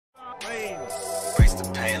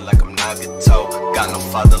the pain like I'm Nagato. Got no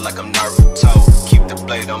father like I'm Naruto. Keep the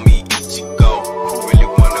blade on me, Ichigo. Who really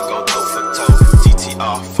wanna go toe for toe?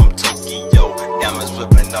 GTR from Tokyo. Diamonds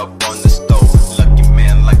whipping up on the stove. Lucky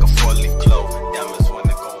man like a 4-leaf clove. Diamonds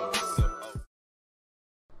wanna go with the O.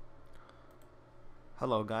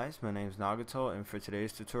 Hello guys, my name is Nagato, and for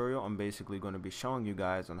today's tutorial I'm basically going to be showing you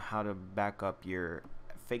guys on how to back up your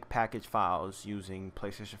fake package files using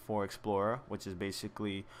PS4-Xplorer, which is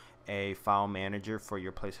basically a file manager for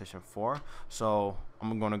your PlayStation 4. So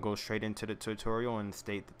I'm going to go straight into the tutorial and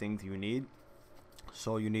state the things you need.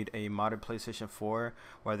 So you need a modded PlayStation 4,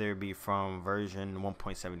 whether it be from version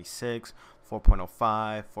 1.76,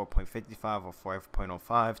 4.05, 4.55, or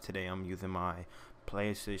 5.05. Today I'm using my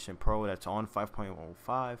PlayStation Pro that's on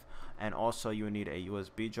 5.05, and also you need a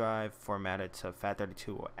USB drive formatted to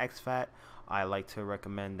FAT32 or EXFAT. I like to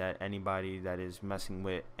recommend that anybody that is messing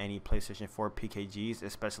with any PlayStation 4 PKGs,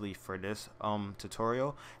 especially for this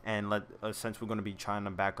tutorial, and since we're going to be trying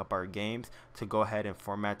to back up our games, to go ahead and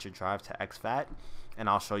format your drive to EXFAT, and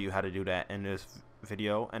I'll show you how to do that in this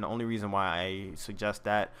video. And the only reason why I suggest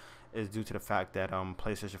that is due to the fact that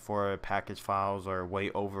PlayStation 4 package files are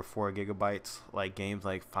way over 4 gigabytes. Like games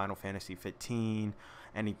like Final Fantasy 15,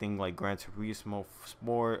 anything like Gran Turismo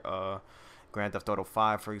Sport, Grand Theft Auto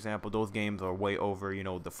 5, for example, those games are way over, you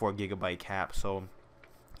know, the 4 gigabyte cap. So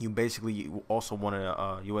you basically also want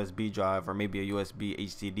a USB drive or maybe a USB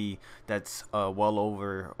HDD that's well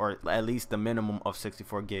over, or at least the minimum of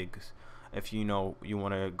 64 gigs if you know you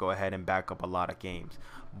want to go ahead and back up a lot of games.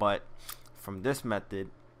 But from this method,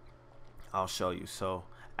 I'll show you. So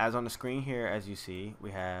as on the screen here, as you see,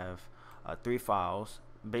 we have 3 files.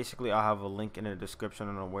 Basically I'll have a link in the description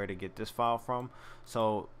on where to get this file from.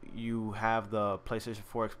 So you have the PlayStation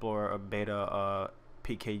 4-Xplorer BETA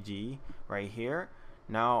PKG right here.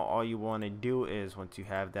 Now all you want to do is, once you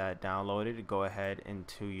have that downloaded, go ahead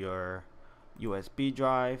into your USB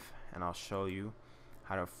drive, and I'll show you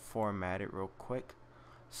how to format it real quick.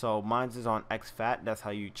 So mine's is on EXFAT. That's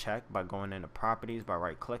how you check, by going into properties by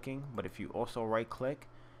right clicking. But if you also right click,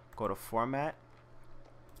 go to format,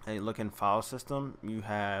 and you look in file system, you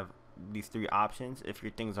have these 3 options. If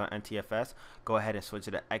your thing's on NTFS, go ahead and switch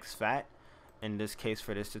it to EXFAT in this case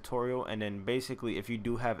for this tutorial. And then basically if you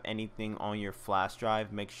do have anything on your flash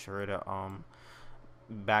drive, make sure to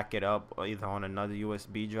back it up either on another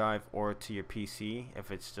USB drive or to your PC if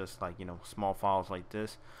it's just like, you know, small files like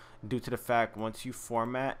this, due to the fact once you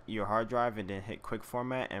format your hard drive and then hit quick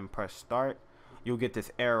format and press start, you'll get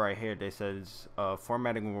this error right here that says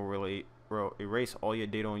formatting will erase all your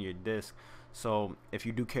data on your disk. So if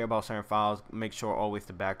you do care about certain files, make sure always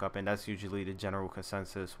to back up, and that's usually the general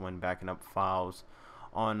consensus when backing up files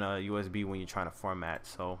on USB when you're trying to format.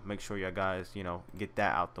 So make sure you guys, you know, get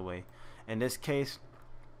that out the way. In this case,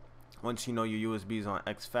 once you know your USB is on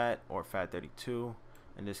EXFAT or FAT32,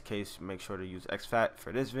 in this case make sure to use EXFAT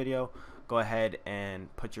for this video. Go ahead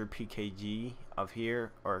and put your PKG of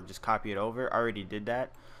here, or just copy it over. I already did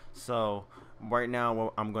that. So right now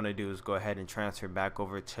what I'm gonna do is go ahead and transfer back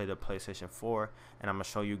over to the PlayStation 4, and I'm gonna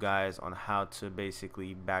show you guys on how to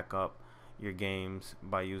basically back up your games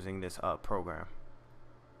by using this program.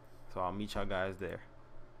 So I'll meet y'all guys there.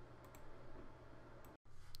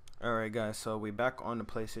 Alright guys, so we back on the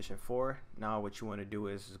PlayStation 4. Now what you want to do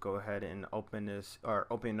is go ahead and open this, or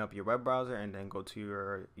open up your web browser, and then go to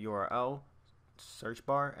your URL search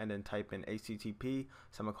bar and then type in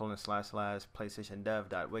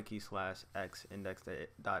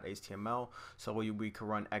http://playstationdev.wiki/x-index.html, so we can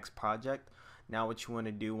run X project. Now what you want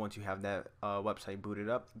to do, once you have that website booted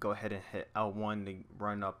up, go ahead and hit L1 to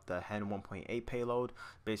run up the hen 1.8 payload,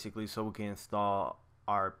 basically so we can install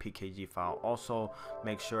our PKG file. Also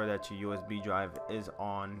make sure that your USB drive is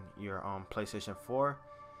on your PlayStation 4,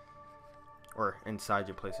 or inside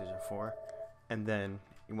your PlayStation 4, and then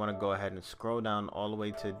you want to go ahead and scroll down all the way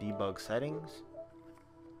to debug settings,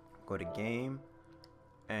 go to game,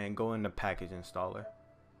 and go into package installer,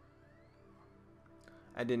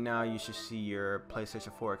 and then now you should see your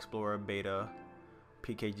PlayStation 4-Xplorer BETA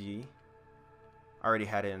PKG. I already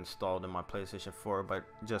had it installed in my PlayStation 4, but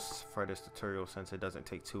just for this tutorial, since it doesn't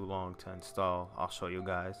take too long to install, I'll show you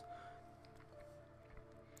guys.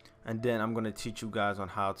 And then I'm going to teach you guys on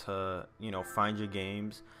how to, you know, find your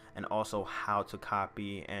games, and also how to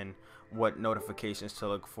copy and what notifications to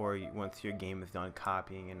look for once your game is done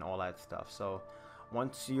copying and all that stuff. So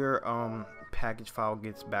once your package file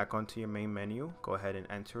gets back onto your main menu, go ahead and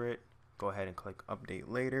enter it. Go ahead and click update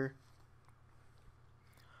later,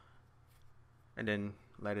 and then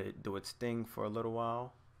let it do its thing for a little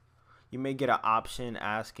while. You may get an option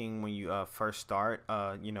asking when you first start,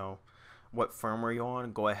 you know, what firmware you're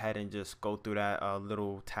on, go ahead and just go through that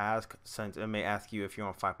little task, since it may ask you if you're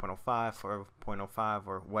on 5.05, 4.05,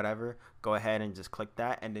 or whatever. Go ahead and just click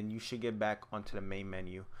that, and then you should get back onto the main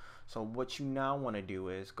menu. So what you now want to do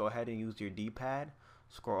is go ahead and use your D-pad,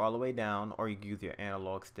 scroll all the way down, or you can use your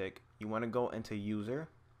analog stick. You want to go into user,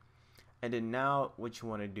 and then now what you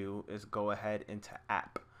want to do is go ahead into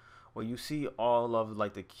app. Well, you see all of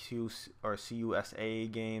like the CUSA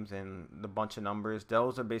games and the bunch of numbers.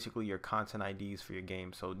 Those are basically your content IDs for your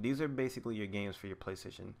game. So these are basically your games for your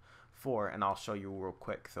PlayStation 4, and I'll show you real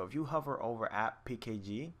quick. So if you hover over app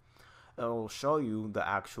PKG, it'll show you the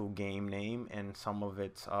actual game name and some of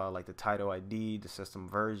its like the title ID, the system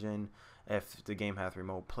version, if the game has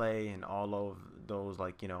remote play, and all of those,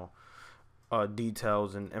 like, you know,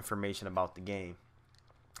 details and information about the game.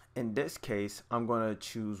 In this case, I'm going to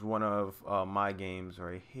choose one of my games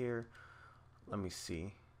right here. Let me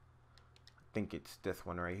see. I think it's this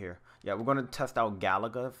one right here. Yeah, we're going to test out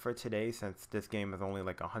Galaga for today, since this game is only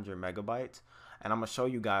like 100 megabytes. And I'm going to show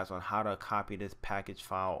you guys on how to copy this package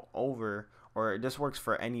file over, or this works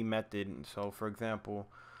for any method. So for example,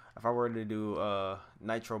 if I were to do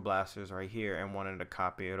Nitro Blasters right here and wanted to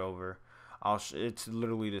copy it over, it's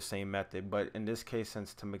literally the same method. But in this case,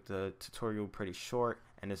 since to make the tutorial pretty short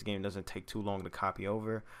and this game doesn't take too long to copy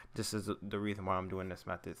over, this is the reason why I'm doing this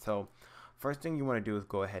method. So first thing you want to do is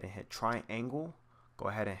go ahead and hit triangle, go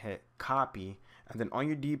ahead and hit copy, and then on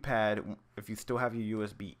your D-pad, if you still have your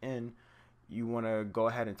USB in, you want to go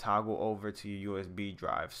ahead and toggle over to your USB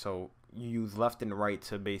drive. So you use left and right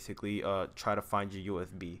to basically try to find your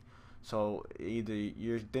USB. So either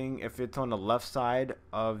your thing, if it's on the left side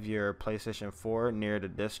of your PlayStation 4 near the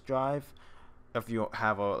disk drive, if you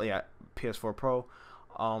have a PS4 Pro,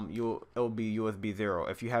 it'll be USB 0.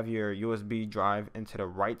 If you have your USB drive into the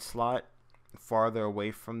right slot, farther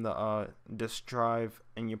away from the disk drive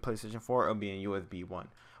in your PlayStation 4, it'll be in USB 1.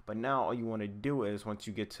 But now all you want to do is, once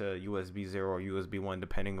you get to USB 0 or USB 1,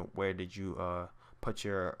 depending on where did you put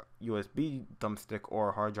your USB thumbstick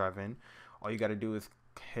or hard drive in, all you got to do is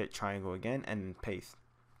hit triangle again and paste.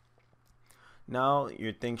 Now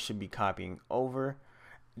your thing should be copying over.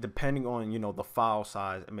 Depending on, you know, the file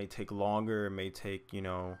size, it may take longer, it may take, you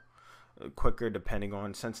know, quicker, depending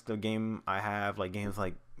on, since the game I have, like games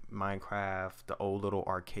like Minecraft, the old little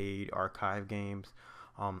arcade archive games,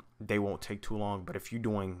 they won't take too long. But if you're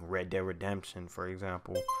doing Red Dead Redemption, for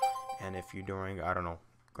example, and if you're doing, I don't know,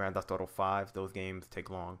 Grand Theft Auto 5, those games take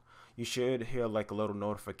long. You should hear like a little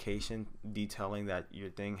notification detailing that your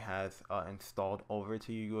thing has installed over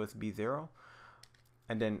to your USB 0.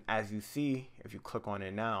 And then as you see, if you click on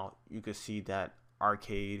it now, you can see that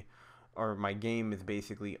arcade, or my game, is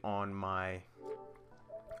basically on my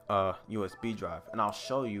USB drive. And I'll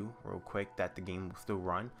show you real quick that the game will still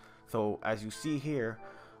run. So as you see here,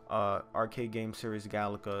 Arcade Game Series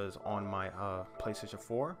Galaga is on my PlayStation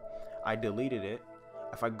 4. I deleted it.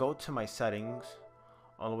 If I go to my settings,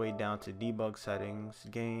 all the way down to debug settings,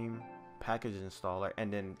 game, package installer,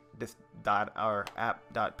 and then this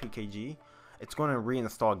app.pkg, it's going to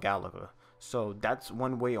reinstall Galaga. So that's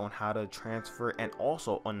one way on how to transfer, and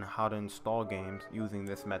also on how to install games using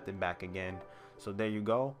this method back again. So there you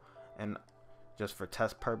go. And just for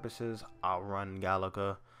test purposes, I'll run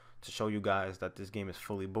Galaga to show you guys that this game is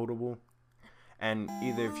fully bootable. And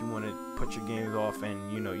either if you want to put your games off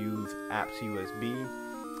and, you know, use apps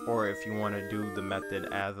USB, or if you want to do the method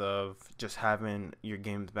as of just having your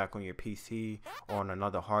games back on your PC or on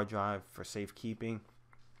another hard drive for safekeeping,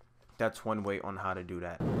 that's one way on how to do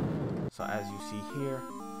that. So as you see here,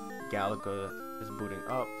 Galaga is booting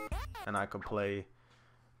up, and I can play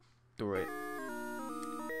through it.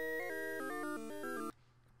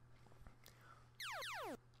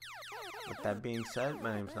 With that being said,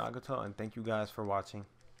 my name is Nagato, and thank you guys for watching.